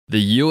The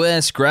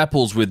US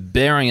grapples with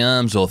bearing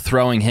arms or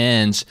throwing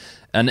hands.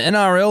 An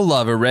NRL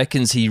lover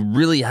reckons he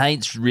really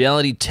hates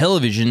reality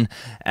television,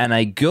 and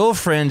a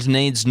girlfriend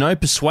needs no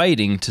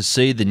persuading to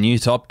see the new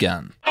Top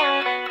Gun.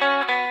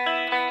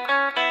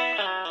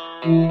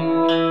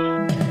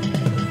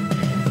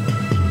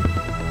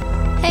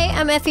 Hey,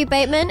 I'm Effie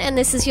Bateman, and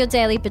this is your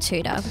Daily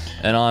Batuta.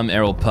 And I'm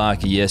Errol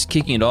Parker, yes,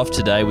 kicking it off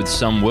today with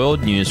some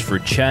world news for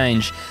a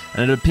change,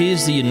 and it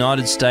appears the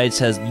United States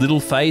has little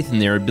faith in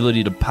their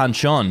ability to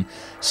punch on,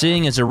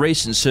 seeing as a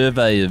recent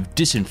survey of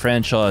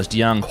disenfranchised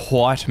young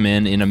white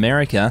men in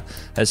America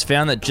has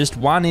found that just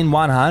 1 in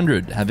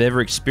 100 have ever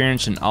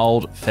experienced an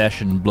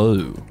old-fashioned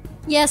blow.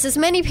 Yes, as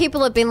many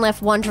people have been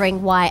left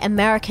wondering why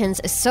Americans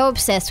are so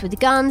obsessed with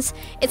guns,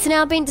 it's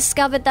now been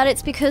discovered that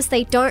it's because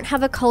they don't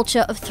have a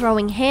culture of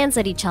throwing hands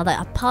at each other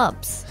at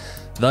pubs.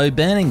 Though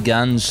banning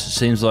guns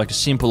seems like a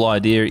simple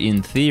idea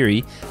in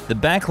theory, the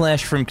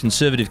backlash from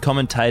conservative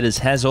commentators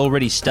has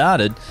already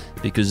started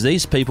because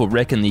these people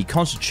reckon the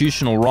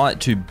constitutional right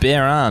to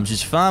bear arms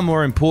is far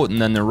more important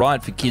than the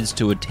right for kids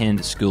to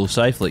attend school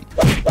safely.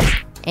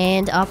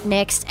 And up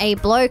next, a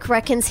bloke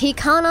reckons he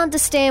can't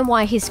understand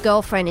why his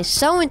girlfriend is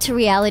so into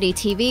reality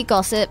TV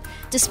gossip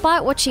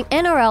despite watching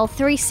NRL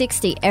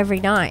 360 every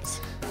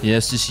night.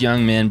 Yes, this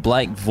young man,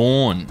 Blake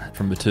Vaughan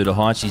from Batuta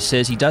Heights, he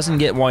says he doesn't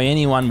get why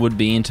anyone would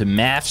be into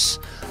MAFS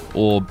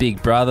or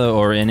Big Brother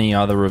or any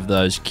other of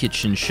those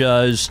kitchen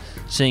shows,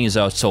 seeing as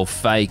though it's all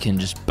fake and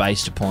just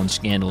based upon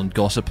scandal and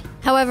gossip.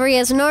 However, he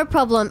has no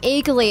problem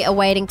eagerly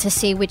awaiting to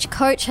see which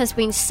coach has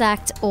been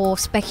sacked or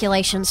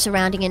speculation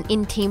surrounding an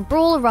in-team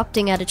brawl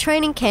erupting at a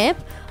training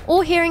camp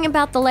or hearing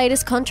about the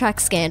latest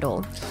contract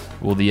scandal.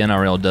 Well, the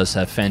NRL does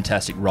have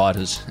fantastic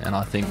writers, and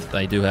I think that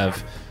they do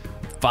have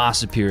far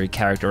superior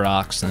character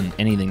arcs than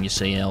anything you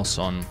see else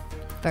on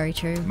Very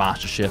true.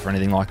 MasterChef or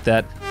anything like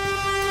that.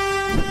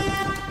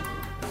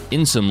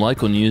 In some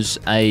local news,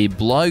 a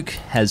bloke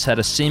has had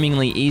a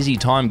seemingly easy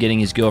time getting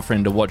his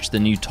girlfriend to watch the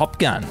new Top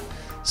Gun,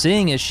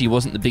 seeing as she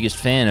wasn't the biggest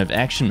fan of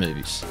action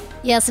movies.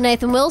 Yes,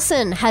 Nathan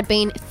Wilson had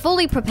been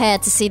fully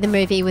prepared to see the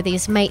movie with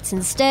his mates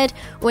instead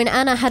when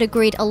Anna had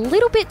agreed a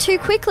little bit too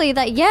quickly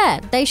that,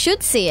 yeah, they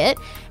should see it,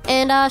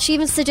 and she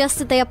even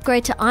suggested they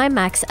upgrade to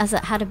IMAX as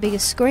it had a bigger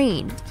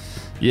screen.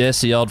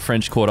 Yes, the old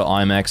French Quarter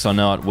IMAX, I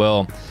know it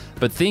well.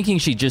 But thinking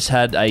she just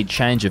had a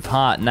change of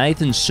heart,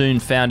 Nathan soon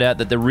found out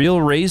that the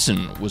real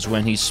reason was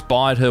when he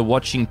spied her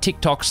watching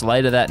TikToks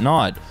later that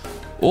night,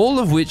 all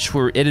of which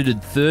were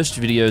edited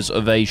thirst videos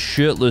of a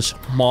shirtless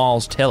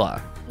Miles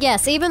Teller.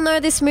 Yes, even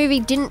though this movie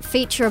didn't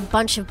feature a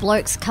bunch of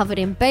blokes covered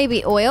in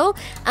baby oil,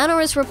 Anna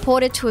is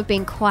reported to have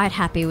been quite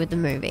happy with the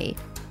movie.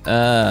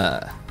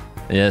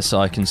 Yes,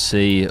 I can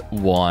see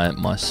why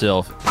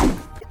myself.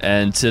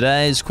 And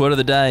today's quote of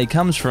the day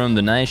comes from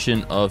the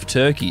nation of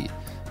Turkey,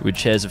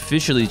 which has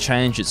officially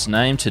changed its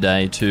name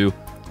today to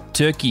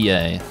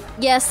Türkiye.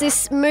 Yes,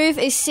 this move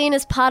is seen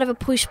as part of a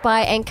push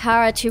by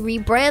Ankara to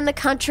rebrand the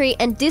country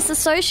and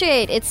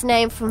disassociate its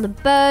name from the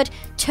bird,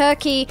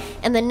 Turkey,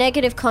 and the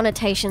negative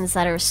connotations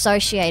that are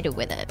associated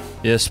with it.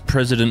 Yes,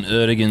 President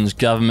Erdogan's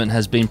government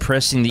has been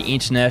pressing the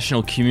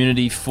international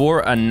community for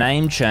a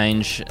name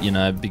change,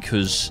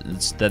 because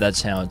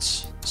that's how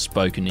it's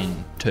spoken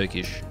in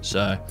Turkish.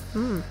 So,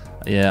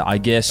 yeah, I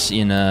guess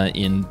in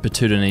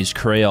Batutanese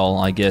Creole,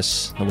 I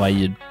guess the way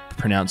you'd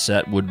pronounce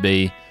that would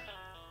be...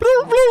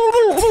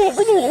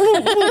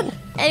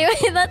 Anyway,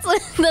 that's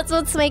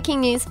what's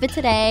making news for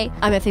today.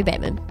 I'm Effie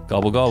Bateman.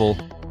 Gobble gobble.